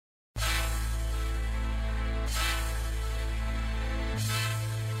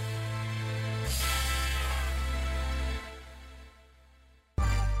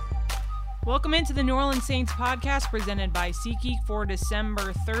Welcome into the New Orleans Saints podcast presented by SeatGeek for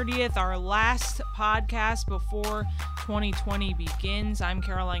December 30th, our last podcast before 2020 begins. I'm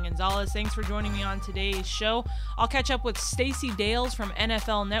Caroline Gonzalez. Thanks for joining me on today's show. I'll catch up with Stacey Dales from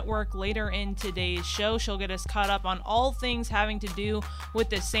NFL Network later in today's show. She'll get us caught up on all things having to do with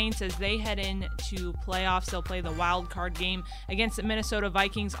the Saints as they head into playoffs. They'll play the wild card game against the Minnesota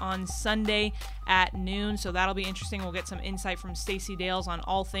Vikings on Sunday at noon, so that'll be interesting. We'll get some insight from Stacey Dales on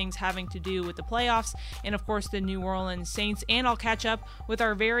all things having to do with the playoffs and, of course, the New Orleans Saints. And I'll catch up with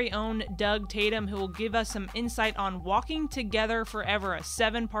our very own Doug Tatum, who will give us some insight on Walking Together Forever, a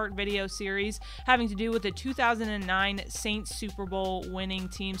 7-part video series having to do with the 2009 Saints Super Bowl winning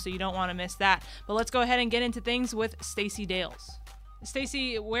team, so you don't want to miss that. But let's go ahead and get into things with Stacey Dales.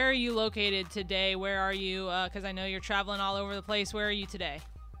 Stacey, where are you located today? Where are you? Because I know you're traveling all over the place. Where are you today?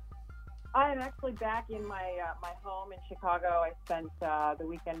 I'm actually back in my home in Chicago. I spent the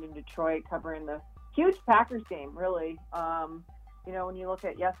weekend in Detroit covering the huge Packers game, really. When you look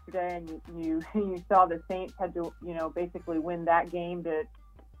at yesterday and you saw the Saints had to, basically win that game to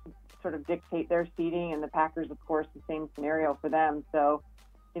sort of dictate their seeding, and the Packers, of course, the same scenario for them. So,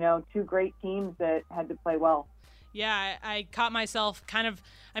 two great teams that had to play well. Yeah, I caught myself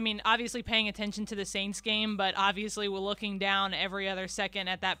obviously paying attention to the Saints game, but obviously we're looking down every other second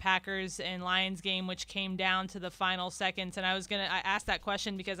at that Packers and Lions game, which came down to the final seconds. And I asked that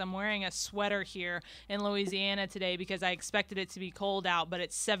question because I'm wearing a sweater here in Louisiana today because I expected it to be cold out, but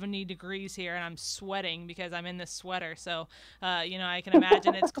it's 70 degrees here and I'm sweating because I'm in this sweater. So, I can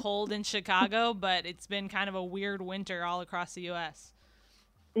imagine it's cold in Chicago, but it's been kind of a weird winter all across the U.S.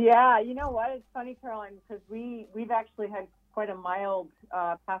 Yeah, you know what? It's funny, Caroline, because we've actually had quite a mild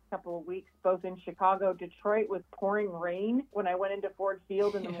past couple of weeks, both in Chicago. Detroit was pouring rain when I went into Ford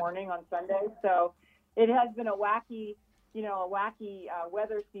Field in the morning on Sunday. So it has been a wacky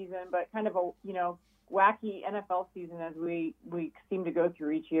weather season, but kind of a, wacky NFL season as we seem to go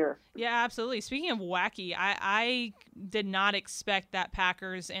through each year. Yeah, absolutely. Speaking of wacky, I did not expect that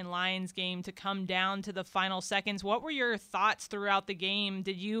Packers and Lions game to come down to the final seconds. What were your thoughts throughout the game?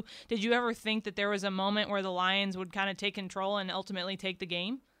 Did you ever think that there was a moment where the Lions would kind of take control and ultimately take the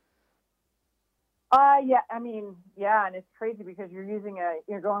game? And it's crazy because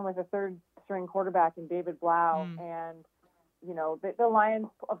you're going with a third string quarterback in David Blau, and the Lions,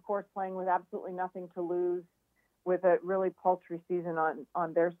 of course, playing with absolutely nothing to lose with a really paltry season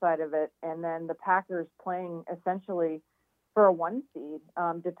on their side of it. And then the Packers playing essentially for a 1 seed,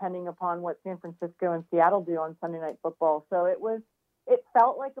 depending upon what San Francisco and Seattle do on Sunday Night Football. So it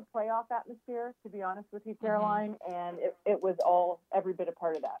felt like a playoff atmosphere, to be honest with you, Caroline, and it was every bit a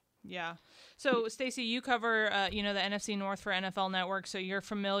part of that. Yeah. So, Stacey, you cover, the NFC North for NFL Network, so you're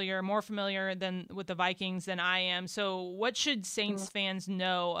more familiar with the Vikings than I am. So what should Saints fans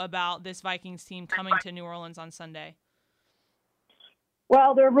know about this Vikings team coming to New Orleans on Sunday?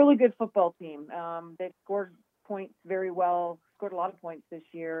 Well, they're a really good football team. They've scored points very well, scored a lot of points this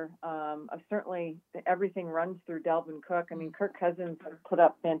year. Certainly everything runs through Dalvin Cook. I mean, Kirk Cousins has put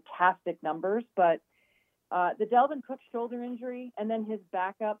up fantastic numbers, but the Dalvin Cook shoulder injury and then his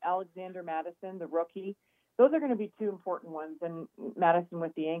backup, Alexander Mattison, the rookie, those are going to be two important ones. And Mattison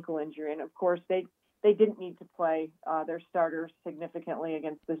with the ankle injury. And, of course, they didn't need to play their starters significantly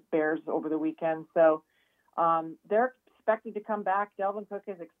against the Bears over the weekend. So they're expected to come back. Dalvin Cook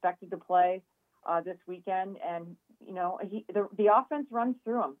is expected to play this weekend. And, the offense runs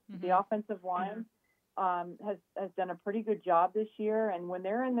through them. Mm-hmm. The offensive line has done a pretty good job this year, and when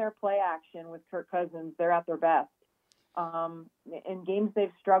they're in their play action with Kirk Cousins, they're at their best. In games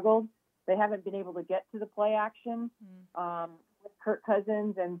they've struggled, they haven't been able to get to the play action with Kirk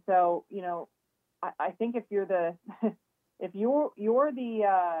Cousins, and so I think if you're the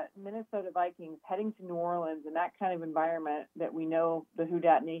Minnesota Vikings heading to New Orleans in that kind of environment that we know the Who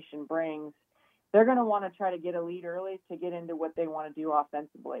Dat Nation brings, they're going to want to try to get a lead early to get into what they want to do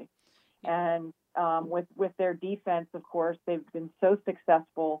offensively. And with their defense, of course, they've been so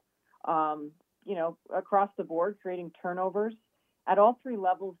successful, across the board, creating turnovers. At all three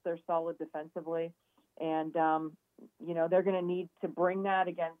levels, they're solid defensively. And, they're going to need to bring that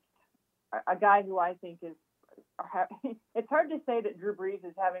against a guy who I think is – it's hard to say that Drew Brees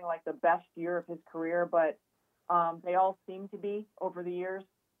is having, like, the best year of his career, but they all seem to be over the years.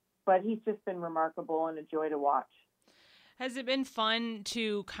 But he's just been remarkable and a joy to watch. Has it been fun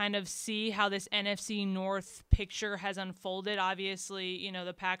to kind of see how this NFC North picture has unfolded? Obviously,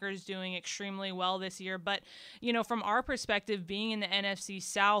 the Packers doing extremely well this year, but, from our perspective, being in the NFC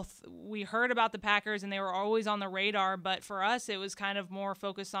South, we heard about the Packers and they were always on the radar, but for us, it was kind of more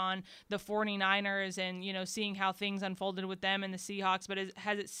focused on the 49ers and, seeing how things unfolded with them and the Seahawks, but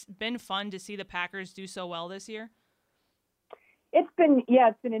has it been fun to see the Packers do so well this year? It's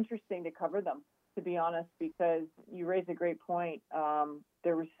been interesting to cover them, to be honest, because you raise a great point.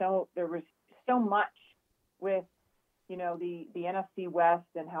 There was so much with, the NFC West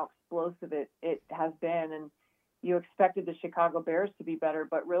and how explosive it has been. And you expected the Chicago Bears to be better,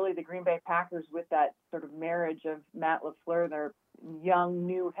 but really the Green Bay Packers, with that sort of marriage of Matt LaFleur, their young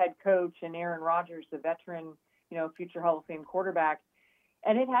new head coach, and Aaron Rodgers, the veteran, future Hall of Fame quarterback.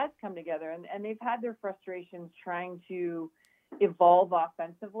 And it has come together, and they've had their frustrations trying to evolve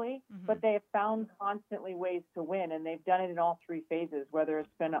offensively, but they have found constantly ways to win, and they've done it in all three phases, whether it's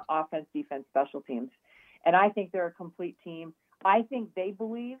been offense, defense, special teams. And I think they're a complete team. I think they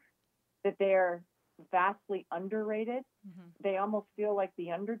believe that they're vastly underrated. They almost feel like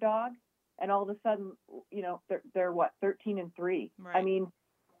the underdog, and all of a sudden, they're 13-3. Right. I mean,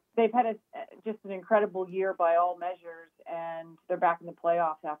 they've had just an incredible year by all measures, and they're back in the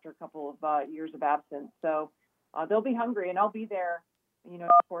playoffs after a couple of years of absence. So they'll be hungry, and I'll be there,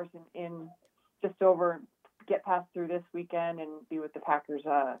 of course, in just over, get past through this weekend and be with the Packers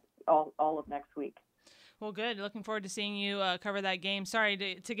all of next week. Well, good. Looking forward to seeing you cover that game.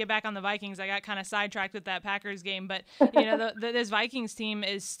 Sorry to get back on the Vikings. I got kind of sidetracked with that Packers game, but this Vikings team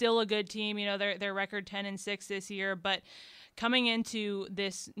is still a good team. Their record 10-6 this year, but coming into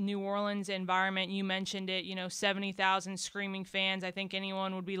this New Orleans environment, you mentioned it, 70,000 screaming fans. I think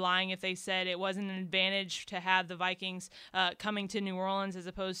anyone would be lying if they said it wasn't an advantage to have the Vikings coming to New Orleans as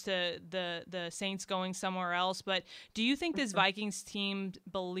opposed to the Saints going somewhere else. But do you think this Vikings team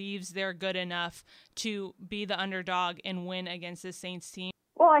believes they're good enough to be the underdog and win against this Saints team?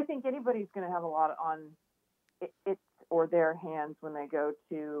 Well, I think anybody's going to have a lot on it or their hands when they go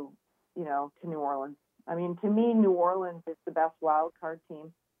to New Orleans. I mean, to me, New Orleans is the best wild card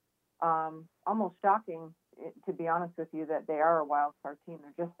team. Almost shocking, to be honest with you, that they are a wild card team.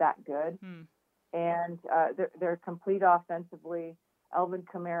 They're just that good. And they're complete offensively. Alvin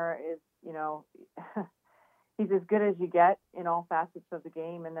Kamara is, he's as good as you get in all facets of the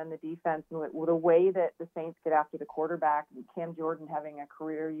game. And then the defense, and with the way that the Saints get after the quarterback, and Cam Jordan having a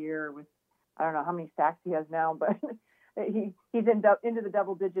career year with, I don't know how many sacks he has now, but he's into the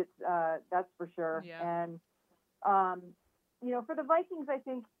double digits, that's for sure. Yeah. And, for the Vikings, I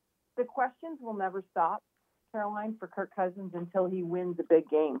think the questions will never stop, Caroline, for Kirk Cousins until he wins a big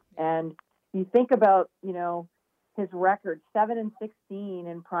game. And you think about, his record, 7-16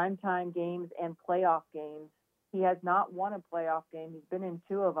 in primetime games and playoff games. He has not won a playoff game. He's been in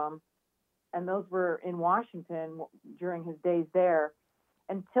two of them, and those were in Washington during his days there.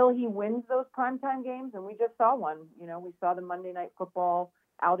 Until he wins those primetime games, and we just saw one. We saw the Monday Night Football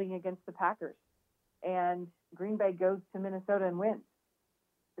outing against the Packers, and Green Bay goes to Minnesota and wins.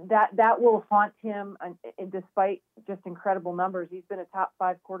 That will haunt him, and despite just incredible numbers. He's been a top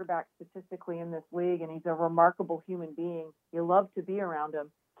 5 quarterback statistically in this league, and he's a remarkable human being. You love to be around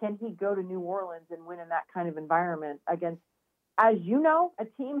him. Can he go to New Orleans and win in that kind of environment against, as you know, a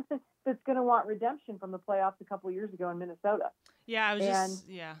team that's going to want redemption from the playoffs a couple of years ago in Minnesota? Yeah,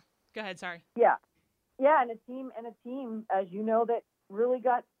 Go ahead, sorry. Yeah, and a team, as you know, that really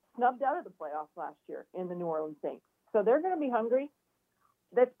got snubbed out of the playoffs last year in the New Orleans Saints. So they're going to be hungry.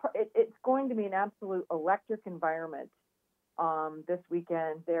 It's going to be an absolute electric environment this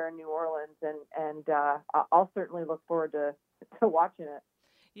weekend there in New Orleans, and I'll certainly look forward to watching it.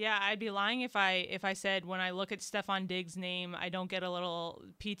 Yeah, I'd be lying if I said when I look at Stefon Diggs' name, I don't get a little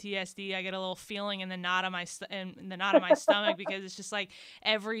PTSD. I get a little feeling in the knot of my stomach because it's just like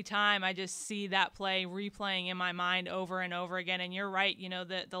every time I just see that play replaying in my mind over and over again. And you're right,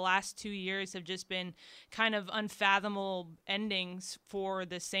 the last 2 years have just been kind of unfathomable endings for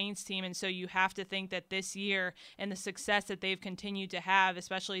the Saints team, and so you have to think that this year and the success that they've continued to have,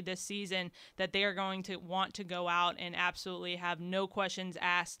 especially this season, that they are going to want to go out and absolutely have no questions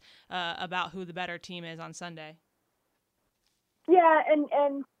asked about who the better team is on Sunday. Yeah,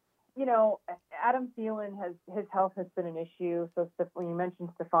 and Adam Thielen his health has been an issue. So when you mentioned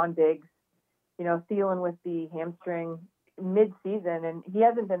Stefon Diggs, Thielen with the hamstring mid-season, and he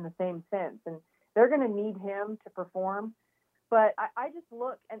hasn't been the same since. And they're going to need him to perform. But I just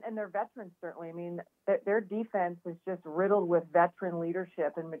look, and they're veterans certainly. I mean, their defense is just riddled with veteran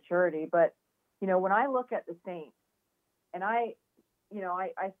leadership and maturity. But when I look at the Saints, and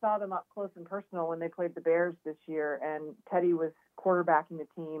I saw them up close and personal when they played the Bears this year, and Teddy was quarterbacking the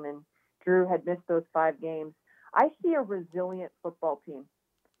team, and Drew had missed those 5 games. I see a resilient football team.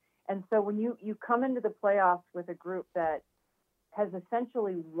 And so when you come into the playoffs with a group that has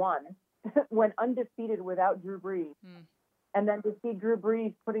essentially won, went undefeated without Drew Brees, and then to see Drew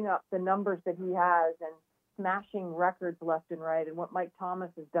Brees putting up the numbers that he has and smashing records left and right, and what Mike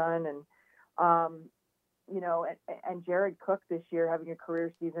Thomas has done, and and Jared Cook this year having a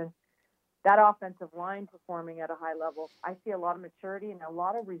career season, that offensive line performing at a high level, I see a lot of maturity and a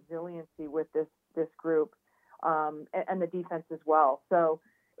lot of resiliency with this group, and the defense as well. So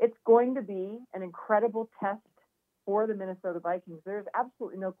it's going to be an incredible test for the Minnesota Vikings. There's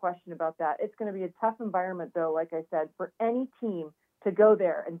absolutely no question about that. It's going to be a tough environment, though, like I said, for any team to go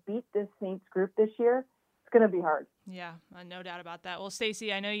there and beat this Saints group this year. It's going to be hard. Yeah, no doubt about that. Well,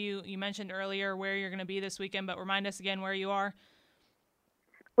 Stacey, I know you mentioned earlier where you're going to be this weekend, but remind us again where you are.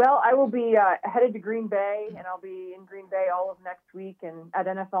 Well, I will be headed to Green Bay, and I'll be in Green Bay all of next week. And at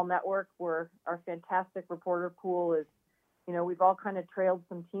NFL Network, where our fantastic reporter pool is, we've all kind of trailed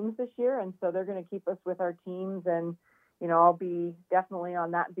some teams this year, and so they're going to keep us with our teams. And, I'll be definitely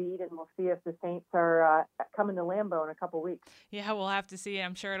on that beat, and we'll see if the Saints are coming to Lambeau in a couple weeks. Yeah, we'll have to see.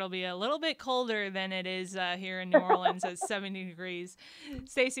 I'm sure it'll be a little bit colder than it is here in New Orleans at 70 degrees.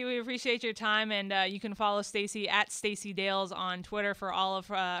 Stacey, we appreciate your time, and you can follow Stacey at Stacey Dales on Twitter for all of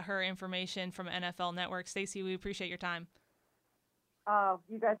her information from NFL Network. Stacey, we appreciate your time. Oh,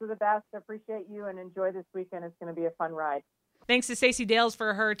 you guys are the best. I appreciate you, and enjoy this weekend. It's going to be a fun ride. Thanks to Stacey Dales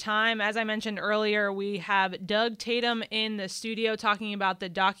for her time. As I mentioned earlier, we have Doug Tatum in the studio talking about the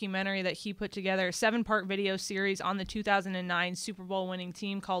documentary that he put together, a 7-part video series on the 2009 Super Bowl winning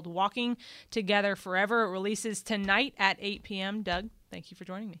team called Walking Together Forever. It releases tonight at 8 p.m. Doug, thank you for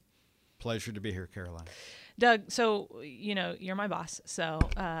joining me. Pleasure to be here, Caroline. Doug, so, you're my boss, so,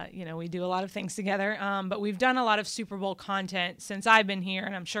 we do a lot of things together, but we've done a lot of Super Bowl content since I've been here,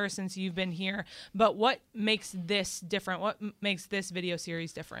 and I'm sure since you've been here, but what makes this different? What makes this video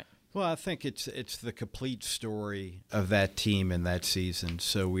series different? Well, I think it's the complete story of that team in that season.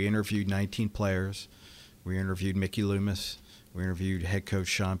 So we interviewed 19 players. We interviewed Mickey Loomis. We interviewed head coach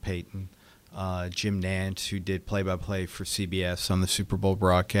Sean Payton. Jim Nantz, who did play-by-play for CBS on the Super Bowl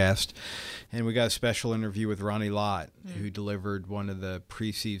broadcast. And we got a special interview with Ronnie Lott, who delivered one of the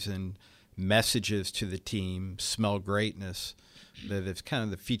preseason messages to the team, Smell Greatness, that is kind of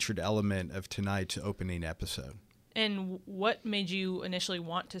the featured element of tonight's opening episode. And what made you initially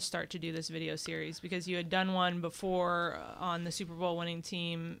want to start to do this video series? Because you had done one before on the Super Bowl winning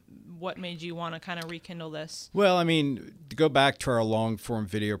team. What made you want to kind of rekindle this? Well, I mean, to go back to our long-form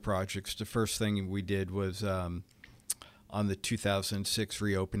video projects, the first thing we did was on the 2006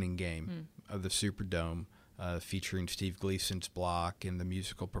 reopening game of the Superdome, featuring Steve Gleason's block and the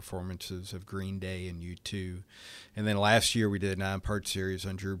musical performances of Green Day and U2. And then last year we did a 9-part series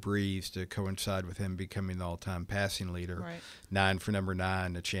on Drew Brees to coincide with him becoming the all-time passing leader. Right. 9 for number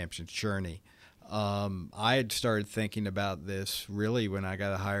 9, The Champion's Journey. I had started thinking about this really when I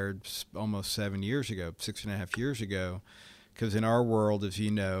got hired almost 7 years ago, 6.5 years ago, because in our world, as you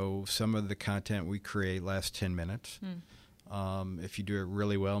know, some of the content we create lasts 10 minutes. If you do it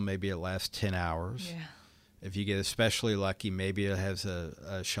really well, maybe it lasts 10 hours. Yeah. If you get especially lucky, maybe it has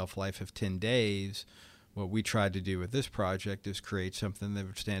a shelf life of 10 days. What we tried to do with this project is create something that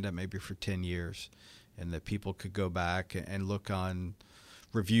would stand up maybe for 10 years and that people could go back and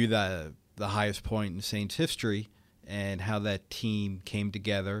review the highest point in Saints history and how that team came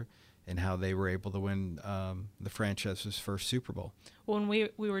together and how they were able to win the franchise's first Super Bowl. When we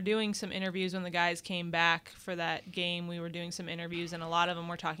were doing some interviews when the guys came back for that game, we were doing some interviews, and a lot of them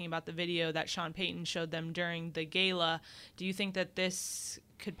were talking about the video that Sean Payton showed them during the gala. Do you think that this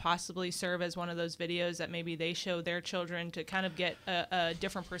could possibly serve as one of those videos that maybe they show their children to kind of get a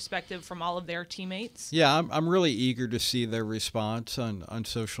different perspective from all of their teammates? Yeah, I'm really eager to see their response on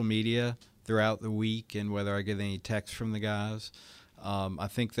social media throughout the week and whether I get any texts from the guys. I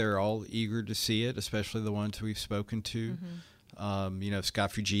think they're all eager to see it, especially the ones we've spoken to.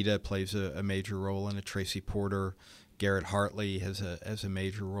 Scott Fujita plays a major role in it. Tracy Porter, Garrett Hartley has a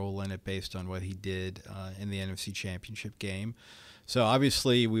major role in it based on what he did in the NFC Championship game. So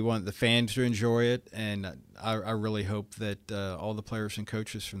obviously we want the fans to enjoy it, and I really hope that all the players and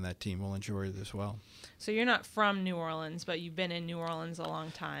coaches from that team will enjoy it as well. So you're not from New Orleans, but you've been in New Orleans a long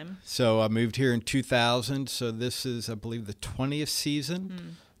time. So I moved here in 2000, so this is, I believe, the 20th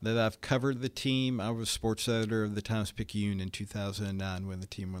season that I've covered the team. I was sports editor of the Times-Picayune in 2009 when the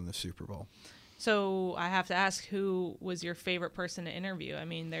team won the Super Bowl. So I have to ask, who was your favorite person to interview? I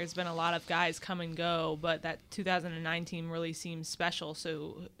mean, there's been a lot of guys come and go, but that 2009 team really seems special.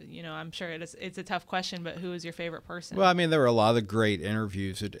 So, I'm sure it's a tough question, but who is your favorite person? Well, I mean, there were a lot of great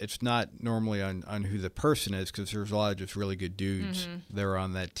interviews. It's not normally on who the person is, because there's a lot of just really good dudes that are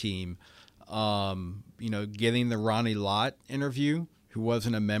on that team. Getting the Ronnie Lott interview, who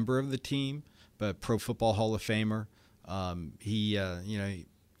wasn't a member of the team, but Pro Football Hall of Famer.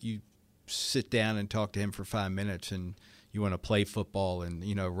 You sit down and talk to him for 5 minutes, and you want to play football and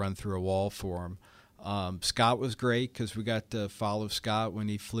run through a wall for him. Scott was great because we got to follow Scott when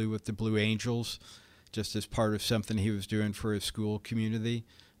he flew with the Blue Angels, just as part of something he was doing for his school community.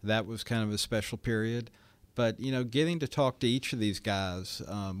 That was kind of a special period. But getting to talk to each of these guys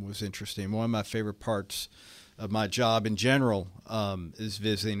was interesting. One of my favorite parts of my job in general is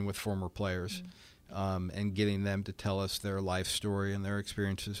visiting with former players. And getting them to tell us their life story and their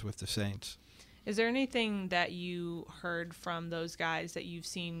experiences with the Saints. Is there anything that you heard from those guys that you've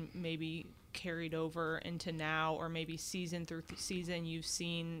seen maybe carried over into now, or maybe season through season you've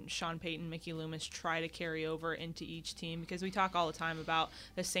seen Sean Payton, Mickey Loomis try to carry over into each team? Because we talk all the time about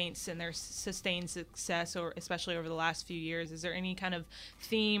the Saints and their sustained success, or especially over the last few years. Is there any kind of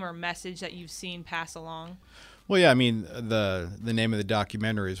theme or message that you've seen pass along? Well, yeah, I mean, the name of the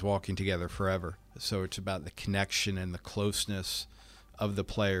documentary is Walking Together Forever. So it's about the connection and the closeness of the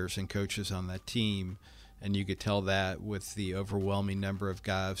players and coaches on that team. And you could tell that with the overwhelming number of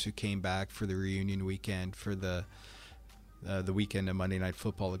guys who came back for the reunion weekend, for the weekend of Monday Night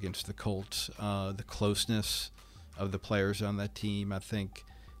Football against the Colts. The closeness of the players on that team, I think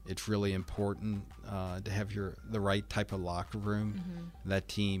it's really important to have the right type of locker room. That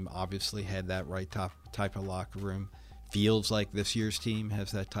team obviously had that right type of locker room. Feels like this year's team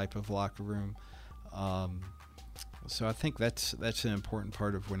has that type of locker room. So I think that's an important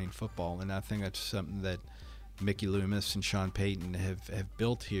part of winning football, and I think that's something that Mickey Loomis and Sean Payton have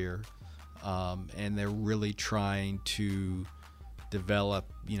built here, and they're really trying to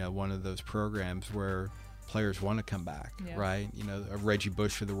develop, one of those programs where players want to come back, right? Reggie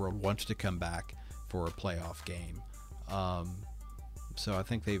Bush of the world wants to come back for a playoff game. So I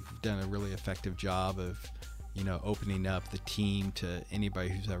think they've done a really effective job of, opening up the team to anybody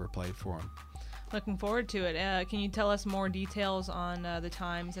who's ever played for them. Looking forward to it. Can you tell us more details on the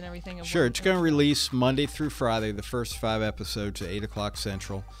times and everything? Sure. It's going to release Monday through Friday, the first 5 episodes at 8 o'clock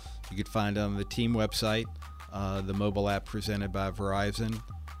Central. You can find it on the team website, the mobile app presented by Verizon,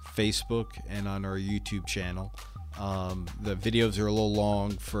 Facebook, and on our YouTube channel. The videos are a little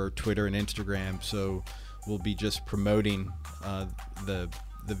long for Twitter and Instagram, so we'll be just promoting the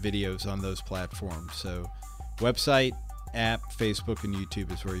videos on those platforms. So website, app, Facebook, and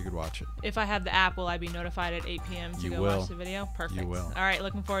YouTube is where you could watch it. If I have the app, will I be notified at 8 p.m. to go watch the video? Perfect. You will. All right,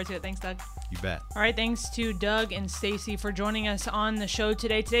 looking forward to it. Thanks, Doug. You bet. All right, thanks to Doug and Stacy for joining us on the show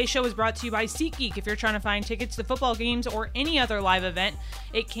today. Today's show is brought to you by SeatGeek. If you're trying to find tickets to football games or any other live event,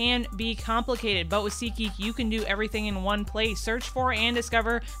 it can be complicated, but with SeatGeek, you can do everything in one place. Search for and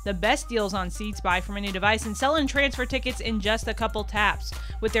discover the best deals on seats, buy from any device, and sell and transfer tickets in just a couple taps.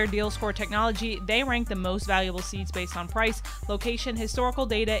 With their deal score technology, they rank the most valuable seats based on price, location, historical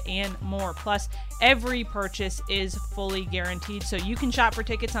data, and more. Plus, every purchase is fully guaranteed, so you can shop for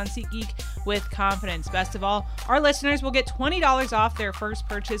tickets on SeatGeek with confidence. Best of all, our listeners will get $20 off their first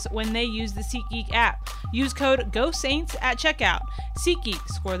purchase when they use the SeatGeek app. Use code GoSaints at checkout. SeatGeek,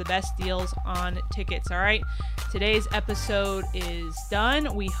 score the best deals on tickets. All right, today's episode is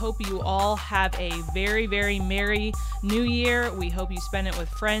done. We hope you all have a very, very merry new year. We hope you spend it with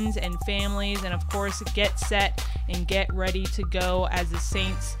friends and families, and of course, get set and get ready to go as the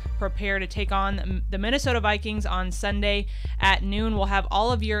Saints prepare to take on the Minnesota Vikings on Sunday at noon. We'll have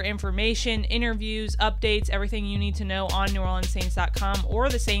all of your information, interviews, updates, everything you need to know on NewOrleansSaints.com or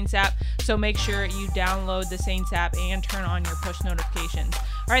the Saints app. So make sure you download the Saints app and turn on your push notifications.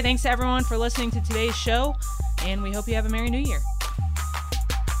 All right, thanks to everyone for listening to today's show, and we hope you have a Merry New Year.